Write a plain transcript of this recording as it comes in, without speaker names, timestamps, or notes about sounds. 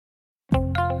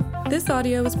This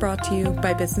audio is brought to you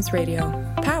by Business Radio,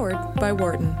 powered by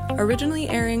Wharton, originally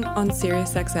airing on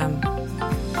SiriusXM.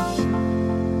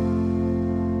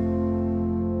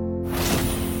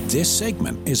 This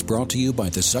segment is brought to you by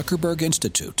the Zuckerberg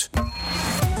Institute.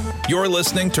 You're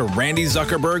listening to Randy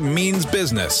Zuckerberg Means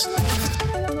Business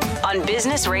on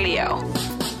Business Radio.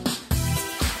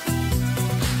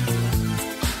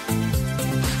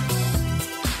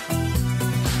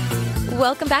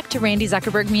 Welcome back to Randy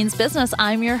Zuckerberg Means Business.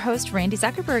 I'm your host, Randy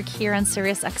Zuckerberg, here on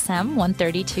SiriusXM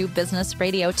 132 Business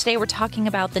Radio. Today, we're talking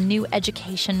about the new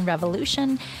education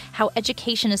revolution, how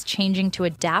education is changing to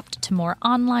adapt to more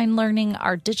online learning,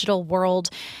 our digital world.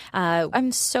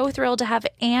 I'm so thrilled to have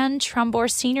Anne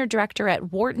Trumbore, Senior Director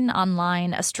at Wharton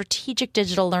Online, a strategic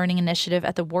digital learning initiative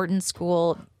at the Wharton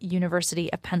School,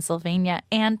 University of Pennsylvania.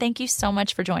 Anne, thank you so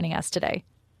much for joining us today.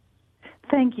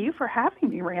 Thank you for having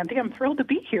me, Randy. I'm thrilled to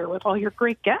be here with all your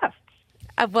great guests.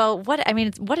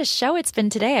 What a show it's been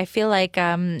today. I feel like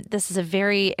this is a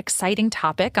very exciting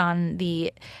topic on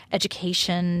the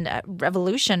education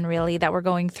revolution, really, that we're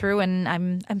going through. And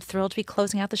I'm thrilled to be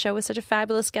closing out the show with such a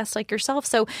fabulous guest like yourself.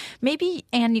 So maybe,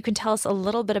 Anne, you can tell us a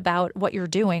little bit about what you're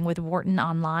doing with Wharton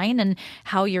Online and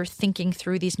how you're thinking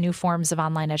through these new forms of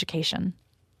online education.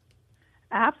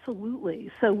 Absolutely.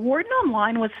 So Wharton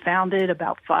Online was founded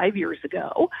about 5 years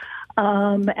ago,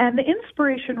 and the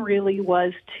inspiration really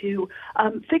was to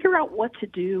figure out what to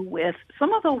do with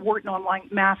some of the Wharton Online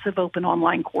massive open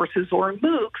online courses, or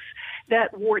MOOCs,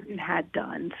 that Wharton had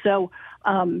done. So,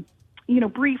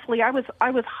 briefly, I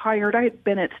was hired. I had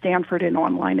been at Stanford in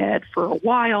online ed for a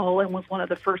while and was one of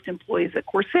the first employees at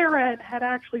Coursera and had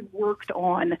actually worked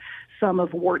on some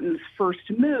of Wharton's first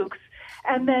MOOCs.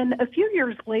 And then a few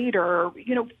years later,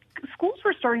 schools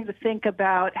were starting to think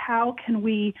about how can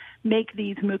we make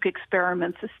these MOOC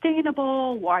experiments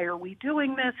sustainable? Why are we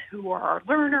doing this? Who are our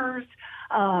learners?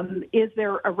 Is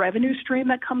there a revenue stream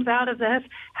that comes out of this?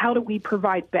 How do we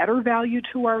provide better value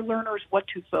to our learners? What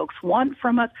do folks want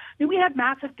from us? I mean, we had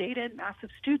massive data and massive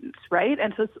students, right?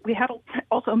 And so we had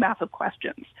also massive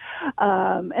questions.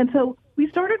 And so we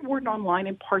started Wharton Online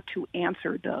in part to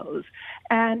answer those.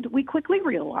 And we quickly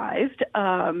realized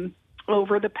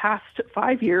over the past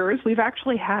 5 years, we've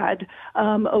actually had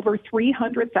over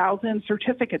 300,000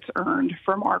 certificates earned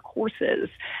from our courses.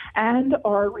 And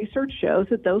our research shows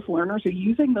that those learners are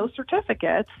using those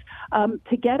certificates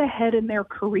to get ahead in their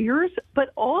careers,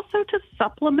 but also to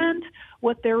supplement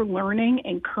what they're learning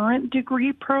in current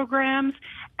degree programs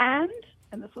and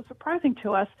this was surprising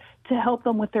to us, to help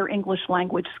them with their English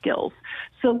language skills.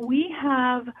 So we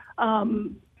have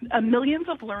millions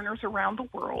of learners around the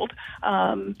world,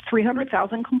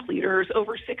 300,000 completers,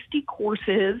 over 60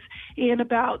 courses in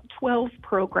about 12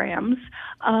 programs,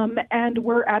 and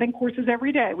we're adding courses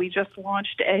every day. We just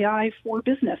launched AI for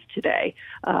Business today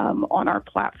on our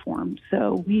platform.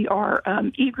 So we are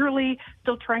eagerly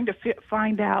still trying to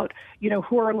find out,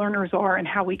 who our learners are and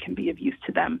how we can be of use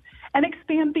to them, and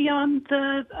expand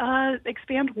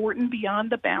Wharton beyond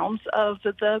the bounds of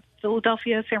the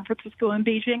Philadelphia, San Francisco, and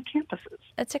Beijing campuses.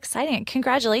 That's exciting.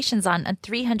 Congratulations on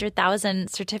 300,000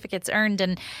 certificates earned.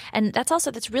 And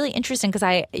that's really interesting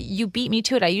because you beat me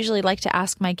to it. I usually like to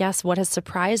ask my guests what has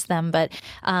surprised them, but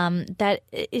that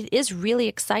it is really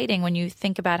exciting when you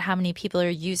think about how many people are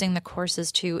using the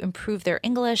courses to improve their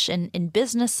English in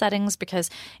business settings, because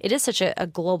it is such a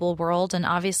global world. And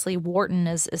obviously Wharton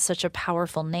is such a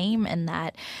powerful name in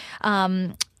that.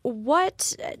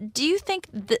 What do you think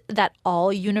that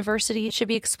all universities should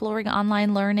be exploring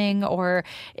online learning, or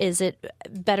is it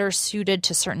better suited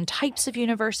to certain types of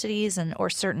universities or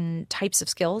certain types of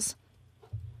skills?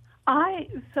 Yes,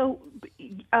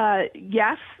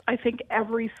 I think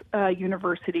every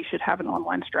university should have an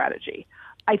online strategy.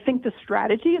 I think the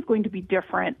strategy is going to be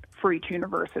different for each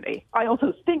university. I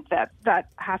also think that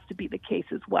has to be the case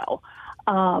as well.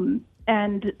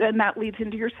 And that leads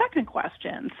into your second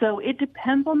question. So it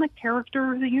depends on the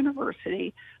character of the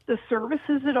university, the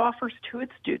services it offers to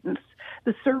its students,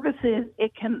 the services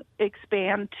it can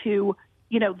expand to,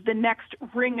 the next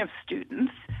ring of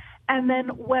students, and then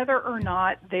whether or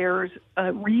not there's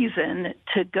a reason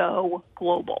to go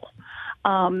global.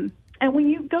 And when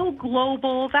you go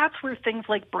global, that's where things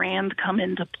like brand come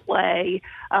into play,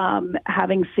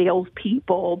 having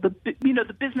salespeople, the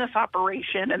business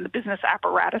operation and the business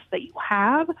apparatus that you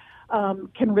have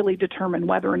can really determine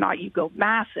whether or not you go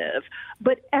massive.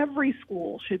 But every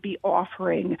school should be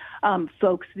offering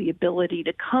folks the ability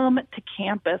to come to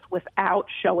campus without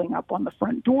showing up on the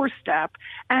front doorstep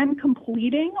and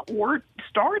completing or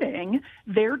starting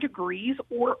their degrees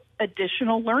or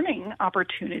additional learning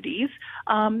opportunities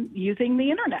using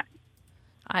the internet.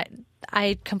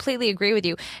 I completely agree with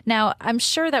you. Now, I'm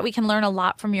sure that we can learn a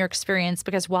lot from your experience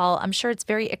because while I'm sure it's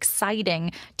very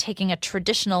exciting taking a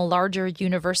traditional, larger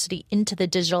university into the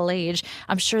digital age,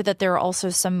 I'm sure that there are also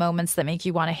some moments that make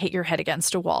you want to hit your head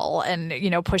against a wall and,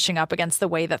 pushing up against the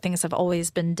way that things have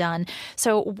always been done.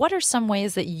 So what are some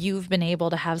ways that you've been able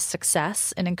to have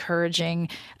success in encouraging,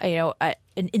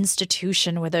 an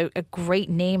institution with a great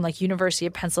name like University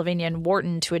of Pennsylvania and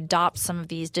Wharton to adopt some of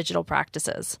these digital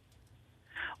practices?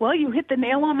 Well, you hit the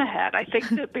nail on the head. I think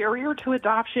the barrier to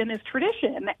adoption is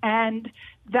tradition, and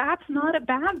that's not a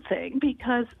bad thing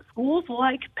because schools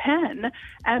like Penn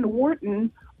and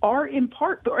Wharton are in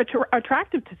part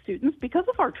attractive to students because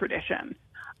of our tradition.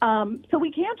 So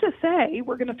we can't just say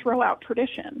we're going to throw out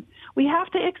tradition. We have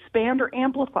to expand or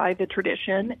amplify the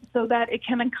tradition so that it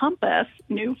can encompass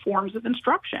new forms of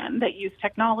instruction that use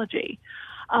technology.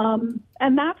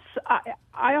 And that's,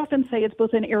 I often say it's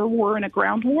both an air war and a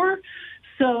ground war.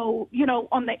 So,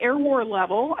 on the air war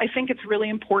level, I think it's really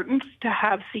important to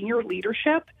have senior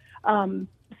leadership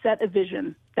set a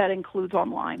vision that includes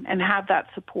online and have that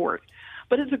support.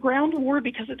 But it's a ground war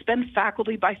because it's been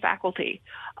faculty by faculty.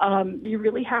 You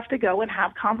really have to go and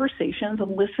have conversations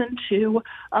and listen to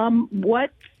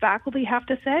what faculty have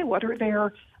to say. What are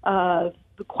their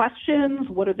the questions?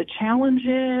 What are the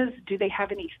challenges? Do they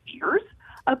have any fears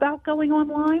about going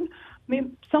online? I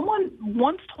mean, someone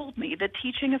once told me that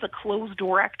teaching is a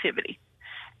closed-door activity,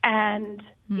 and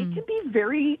it can be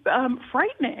very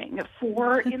frightening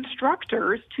for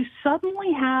instructors to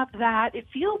suddenly have that. It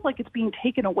feels like it's being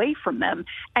taken away from them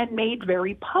and made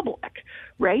very public,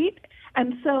 right?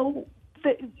 And so,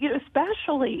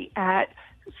 especially at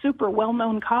super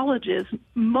well-known colleges,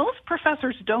 most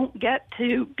professors don't get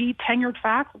to be tenured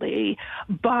faculty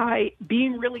by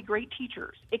being really great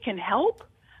teachers. It can help,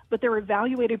 but they're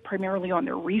evaluated primarily on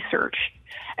their research.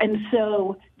 And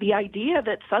so the idea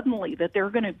that suddenly that they're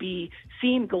going to be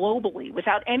seen globally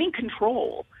without any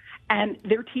control and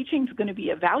their teaching is going to be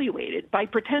evaluated by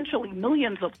potentially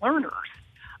millions of learners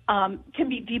can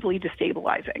be deeply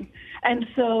destabilizing. And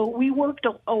so we worked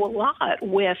a lot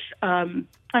with,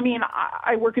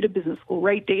 I work at a business school,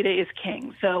 right? Data is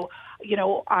king. So,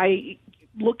 I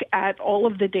look at all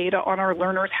of the data on our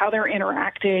learners, how they're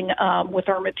interacting with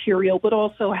our material, but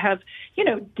also have,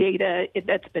 data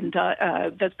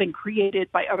that's been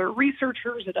created by other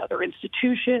researchers at other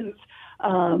institutions,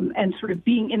 and sort of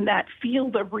being in that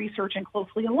field of research and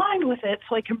closely aligned with it,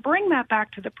 so I can bring that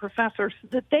back to the professors so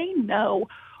that they know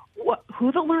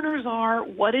who the learners are,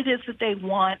 what it is that they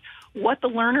want, what the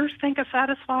learners think a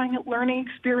satisfying learning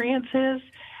experience is,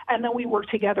 and then we work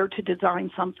together to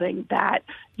design something that,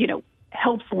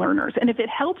 helps learners. And if it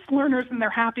helps learners and they're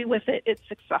happy with it, it's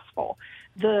successful.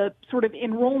 The sort of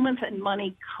enrollments and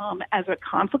money come as a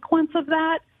consequence of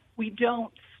that. We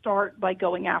don't start by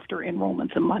going after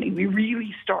enrollments and money. We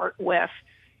really start with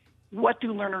what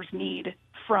do learners need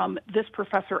from this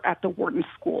professor at the Wharton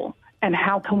School, and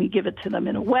how can we give it to them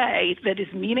in a way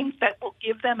that will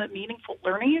give them a meaningful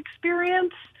learning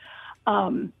experience,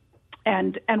 and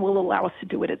will allow us to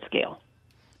do it at scale.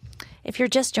 If you're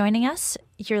just joining us,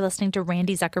 you're listening to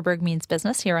Randy Zuckerberg Means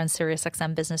Business here on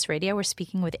SiriusXM Business Radio. We're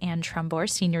speaking with Anne Trumbore,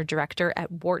 Senior Director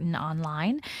at Wharton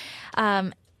Online.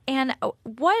 And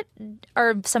what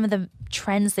are some of the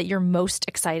trends that you're most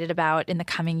excited about in the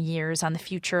coming years on the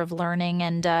future of learning?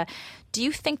 And do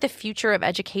you think the future of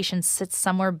education sits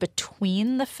somewhere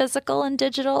between the physical and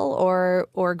digital,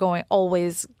 or going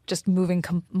always just moving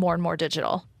more and more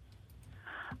digital?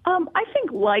 I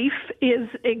think life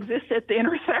exists at the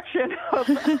intersection of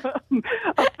physical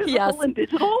yes. and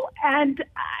digital, and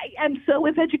so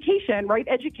is education, right?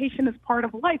 Education is part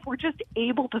of life. We're just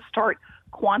able to start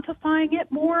quantifying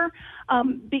it more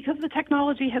because the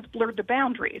technology has blurred the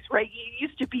boundaries, right? It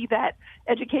used to be that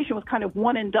education was kind of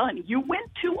one and done. You went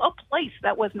to a place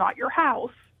that was not your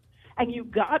house, and you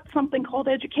got something called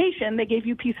education. They gave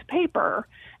you a piece of paper,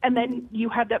 and then you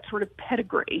had that sort of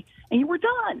pedigree, and you were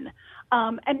done.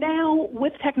 And now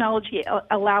with technology, it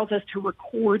allows us to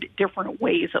record different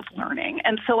ways of learning.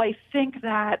 And so I think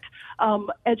that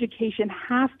education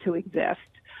has to exist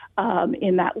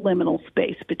in that liminal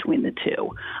space between the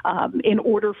two in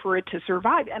order for it to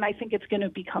survive. And I think it's going to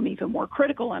become even more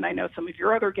critical. And I know some of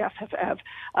your other guests have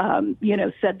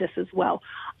said this as well.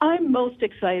 I'm most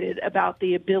excited about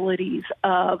the abilities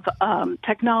of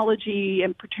technology,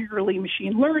 and particularly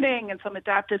machine learning and some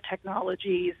adaptive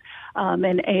technologies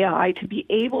and AI, to be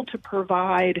able to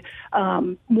provide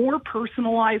more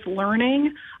personalized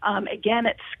learning, again,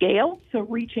 at scale. So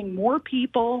reaching more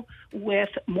people with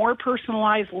more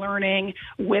personalized learning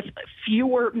with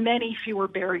many fewer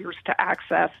barriers to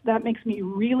access. That makes me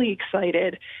really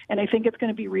excited, and I think it's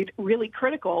going to be really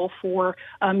critical for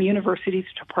universities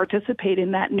to participate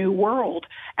in that new world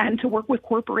and to work with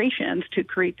corporations to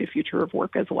create the future of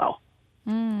work as well.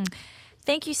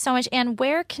 Thank you so much. And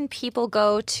where can people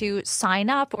go to sign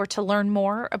up or to learn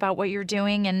more about what you're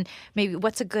doing? And maybe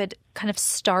what's a good kind of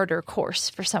starter course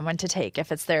for someone to take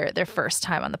if it's their first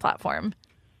time on the platform?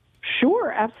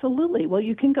 Sure, absolutely. Well,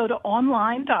 you can go to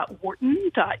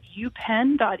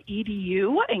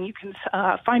online.wharton.upenn.edu and you can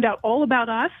find out all about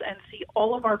us and see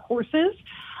all of our courses.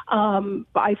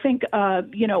 I think,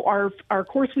 our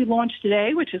course we launched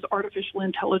today, which is Artificial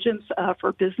Intelligence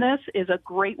for Business, is a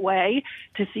great way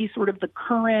to see sort of the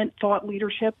current thought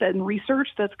leadership and research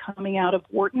that's coming out of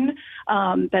Wharton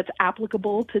that's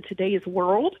applicable to today's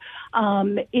world.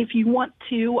 If you want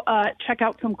to check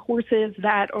out some courses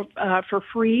that are for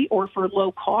free or for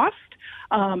low cost,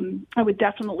 I would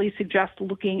definitely suggest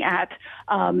looking at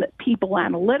people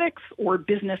analytics or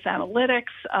business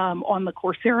analytics on the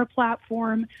Coursera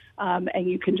platform, and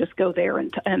you can just go there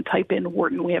and type in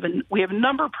Wharton. We have a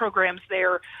number of programs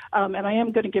there, and I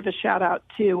am going to give a shout out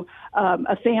to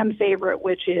a fan favorite,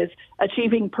 which is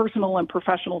Achieving Personal and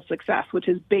Professional Success, which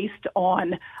is based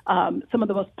on some of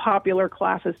the most popular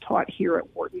classes taught here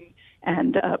at Wharton.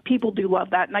 And people do love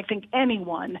that. And I think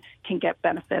anyone can get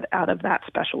benefit out of that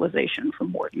specialization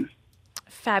from Wharton.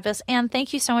 Fabulous. Anne,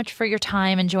 thank you so much for your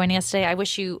time and joining us today. I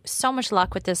wish you so much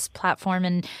luck with this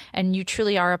platform. And you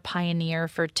truly are a pioneer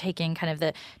for taking kind of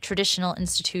the traditional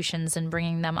institutions and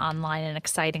bringing them online in an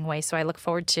exciting way. So I look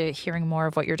forward to hearing more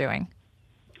of what you're doing.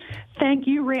 Thank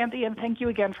you, Randy. And thank you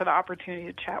again for the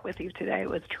opportunity to chat with you today.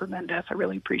 It was tremendous. I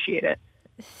really appreciate it.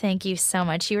 Thank you so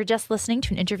much. You were just listening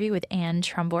to an interview with Anne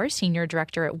Trumbore, Senior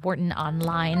Director at Wharton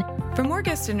Online. For more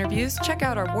guest interviews, check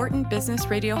out our Wharton Business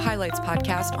Radio Highlights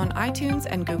podcast on iTunes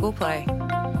and Google Play.